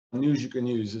news you can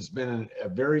use. It's been a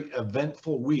very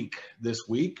eventful week this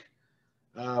week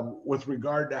with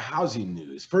regard to housing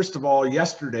news. First of all,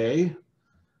 yesterday,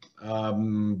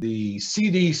 the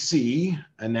CDC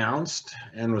announced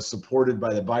and was supported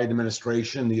by the Biden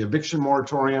administration the eviction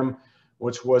moratorium,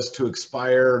 which was to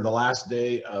expire the last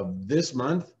day of this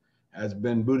month, has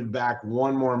been booted back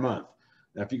one more month.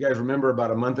 Now, if you guys remember, about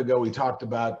a month ago, we talked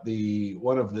about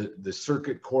one of the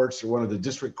circuit courts or one of the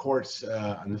district courts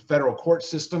in the federal court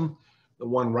system, the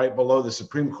one right below the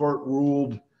Supreme Court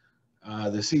ruled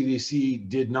the CDC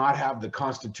did not have the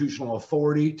constitutional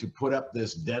authority to put up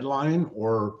this deadline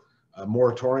or a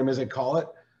moratorium, as they call it.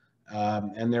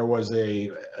 And there was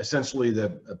essentially the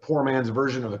poor man's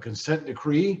version of a consent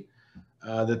decree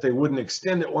that they wouldn't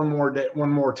extend it one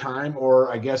more time,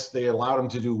 or I guess they allowed them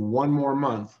to do one more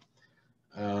month.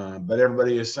 But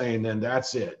everybody is saying then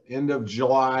that's it. End of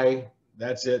July,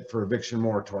 that's it for eviction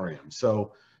moratorium.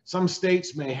 So some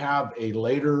states may have a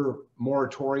later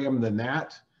moratorium than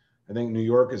that. I think New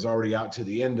York is already out to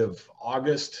the end of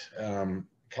August.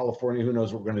 California, who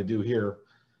knows what we're going to do here.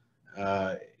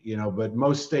 But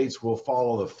most states will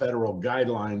follow the federal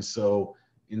guidelines. So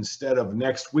instead of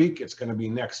next week, it's going to be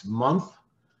next month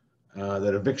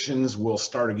that evictions will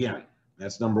start again.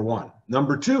 That's number one.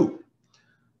 Number two,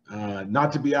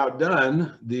 not to be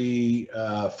outdone, the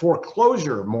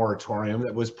foreclosure moratorium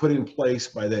that was put in place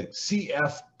by the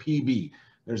CFPB.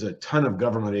 There's a ton of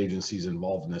government agencies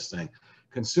involved in this thing.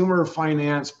 Consumer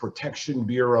Finance Protection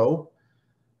Bureau.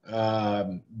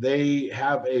 They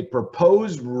have a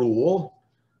proposed rule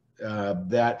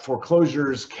that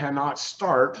foreclosures cannot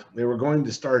start. They were going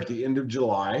to start at the end of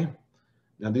July.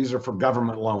 Now, these are for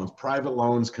government loans. Private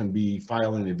loans can be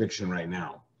filing eviction right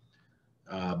now.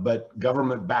 But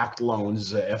government-backed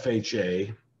loans,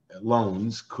 FHA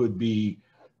loans, could be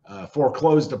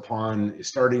foreclosed upon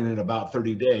starting in about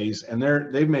 30 days. And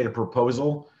they've made a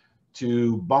proposal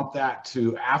to bump that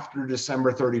to after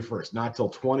December 31st, not till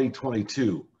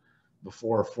 2022,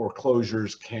 before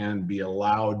foreclosures can be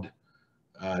allowed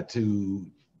to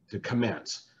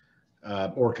commence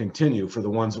or continue for the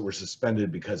ones that were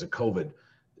suspended because of COVID.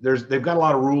 They've got a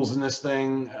lot of rules in this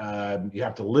thing. You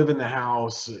have to live in the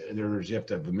house. You have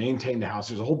to maintain the house.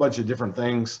 There's a whole bunch of different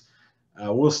things.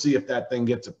 We'll see if that thing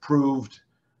gets approved.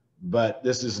 But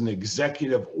this is an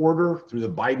executive order through the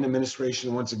Biden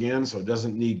administration once again, so it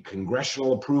doesn't need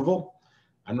congressional approval.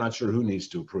 I'm not sure who needs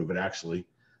to approve it, actually.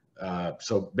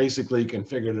 So basically, you can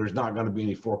figure there's not going to be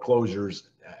any foreclosures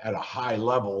at a high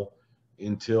level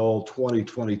until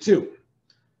 2022.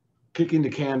 Kicking the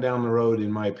can down the road,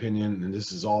 in my opinion, and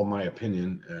this is all my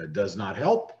opinion, does not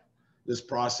help this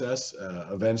process.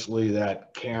 Eventually,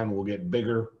 that can will get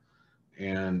bigger,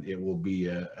 and it will be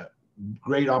a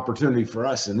great opportunity for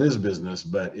us in this business,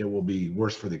 but it will be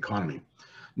worse for the economy.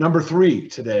 Number three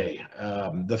today,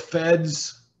 the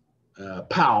Fed's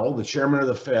Powell, the chairman of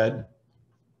the Fed,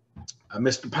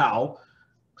 Mr. Powell,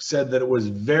 said that it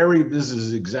was this is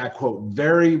his exact quote,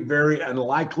 very, very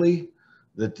unlikely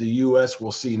that the U.S.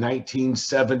 will see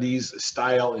 1970s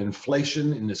style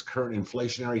inflation in this current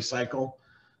inflationary cycle.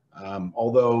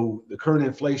 Although the current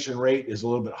inflation rate is a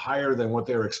little bit higher than what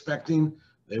they were expecting.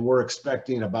 They were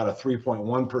expecting about a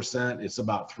 3.1%. It's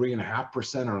about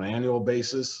 3.5% on an annual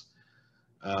basis.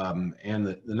 And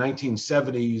the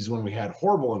 1970s, when we had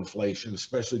horrible inflation,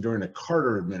 especially during the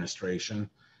Carter administration,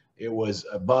 it was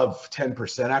above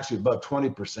 10%, actually above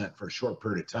 20% for a short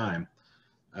period of time.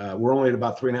 We're only at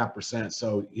about 3.5%.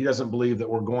 So he doesn't believe that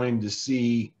we're going to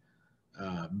see,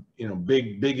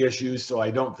 big issues. So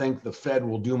I don't think the Fed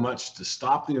will do much to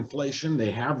stop the inflation.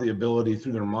 They have the ability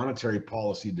through their monetary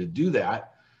policy to do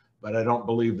that, but I don't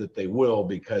believe that they will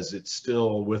because it's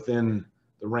still within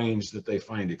the range that they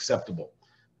find acceptable.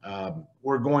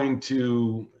 We're going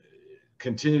to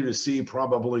continue to see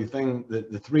probably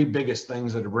the three biggest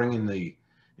things that are bringing the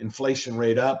inflation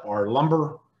rate up are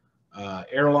lumber,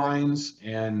 airlines,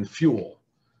 and fuel.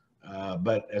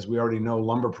 But as we already know,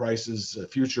 lumber prices,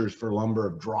 futures for lumber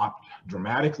have dropped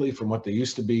dramatically from what they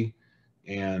used to be.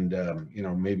 And,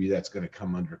 maybe that's going to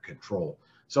come under control.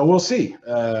 So we'll see.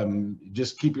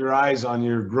 Just keep your eyes on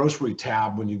your grocery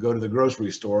tab when you go to the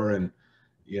grocery store and,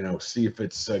 see if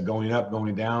it's going up,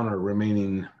 going down, or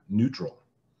remaining neutral.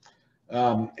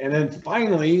 And then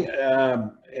finally,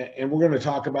 and we're going to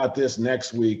talk about this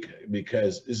next week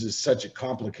because this is such a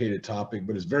complicated topic,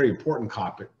 but it's a very important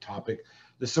topic.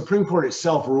 The Supreme Court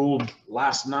itself ruled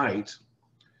last night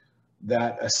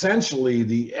that essentially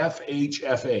the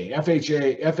FHFA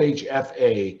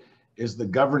is the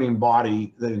governing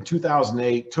body that in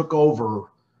 2008 took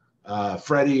over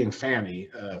Freddie and Fannie,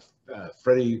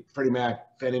 Freddie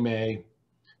Mac, Fannie Mae.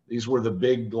 These were the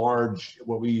big, large,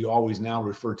 what we always now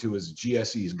refer to as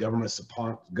GSEs,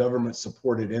 government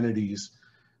supported entities.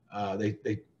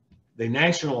 They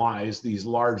nationalized these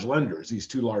large lenders, these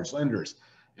two large lenders.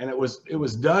 And it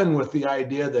was done with the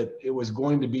idea that it was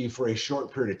going to be for a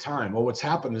short period of time. Well, what's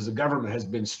happened is the government has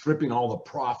been stripping all the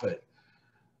profit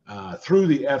through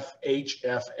the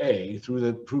FHFA,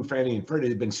 through Fannie and Freddie.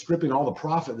 They've been stripping all the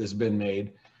profit that's been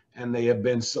made, and they have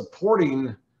been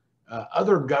supporting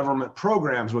other government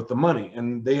programs with the money.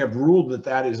 And they have ruled that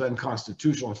that is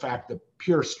unconstitutional. In fact, the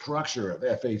pure structure of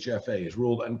FHFA is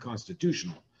ruled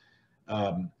unconstitutional.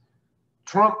 The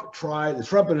Trump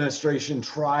administration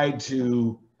tried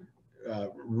to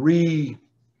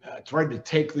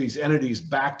take these entities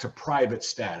back to private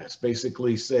status,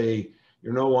 basically say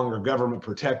you're no longer government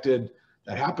protected.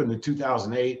 That happened in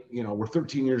 2008. We're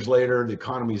 13 years later, the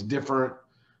economy is different.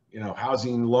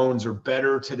 Housing loans are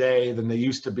better today than they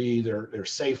used to be. They're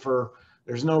safer.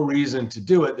 There's no reason to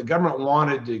do it. The government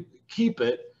wanted to keep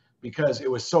it because it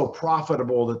was so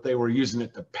profitable that they were using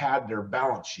it to pad their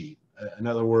balance sheet. In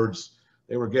other words,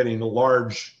 they were getting a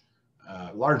large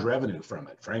revenue from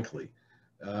it, frankly.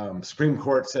 Supreme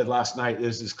Court said last night,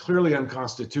 this is clearly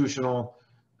unconstitutional.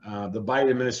 The Biden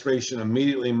administration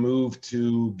immediately moved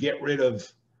to get rid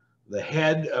of the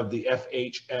head of the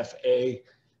FHFA,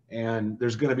 and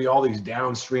there's going to be all these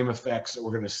downstream effects that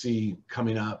we're going to see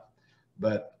coming up.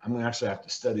 But I'm going to actually have to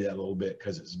study that a little bit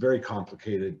because it's very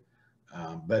complicated.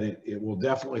 But it will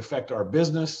definitely affect our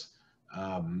business.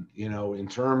 In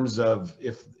terms of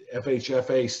if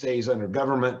FHFA stays under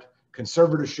government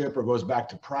conservatorship or goes back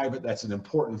to private, that's an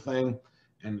important thing.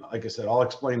 And like I said, I'll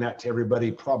explain that to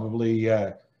everybody probably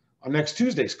on next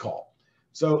Tuesday's call.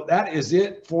 So that is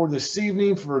it for this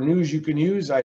evening for news you can use.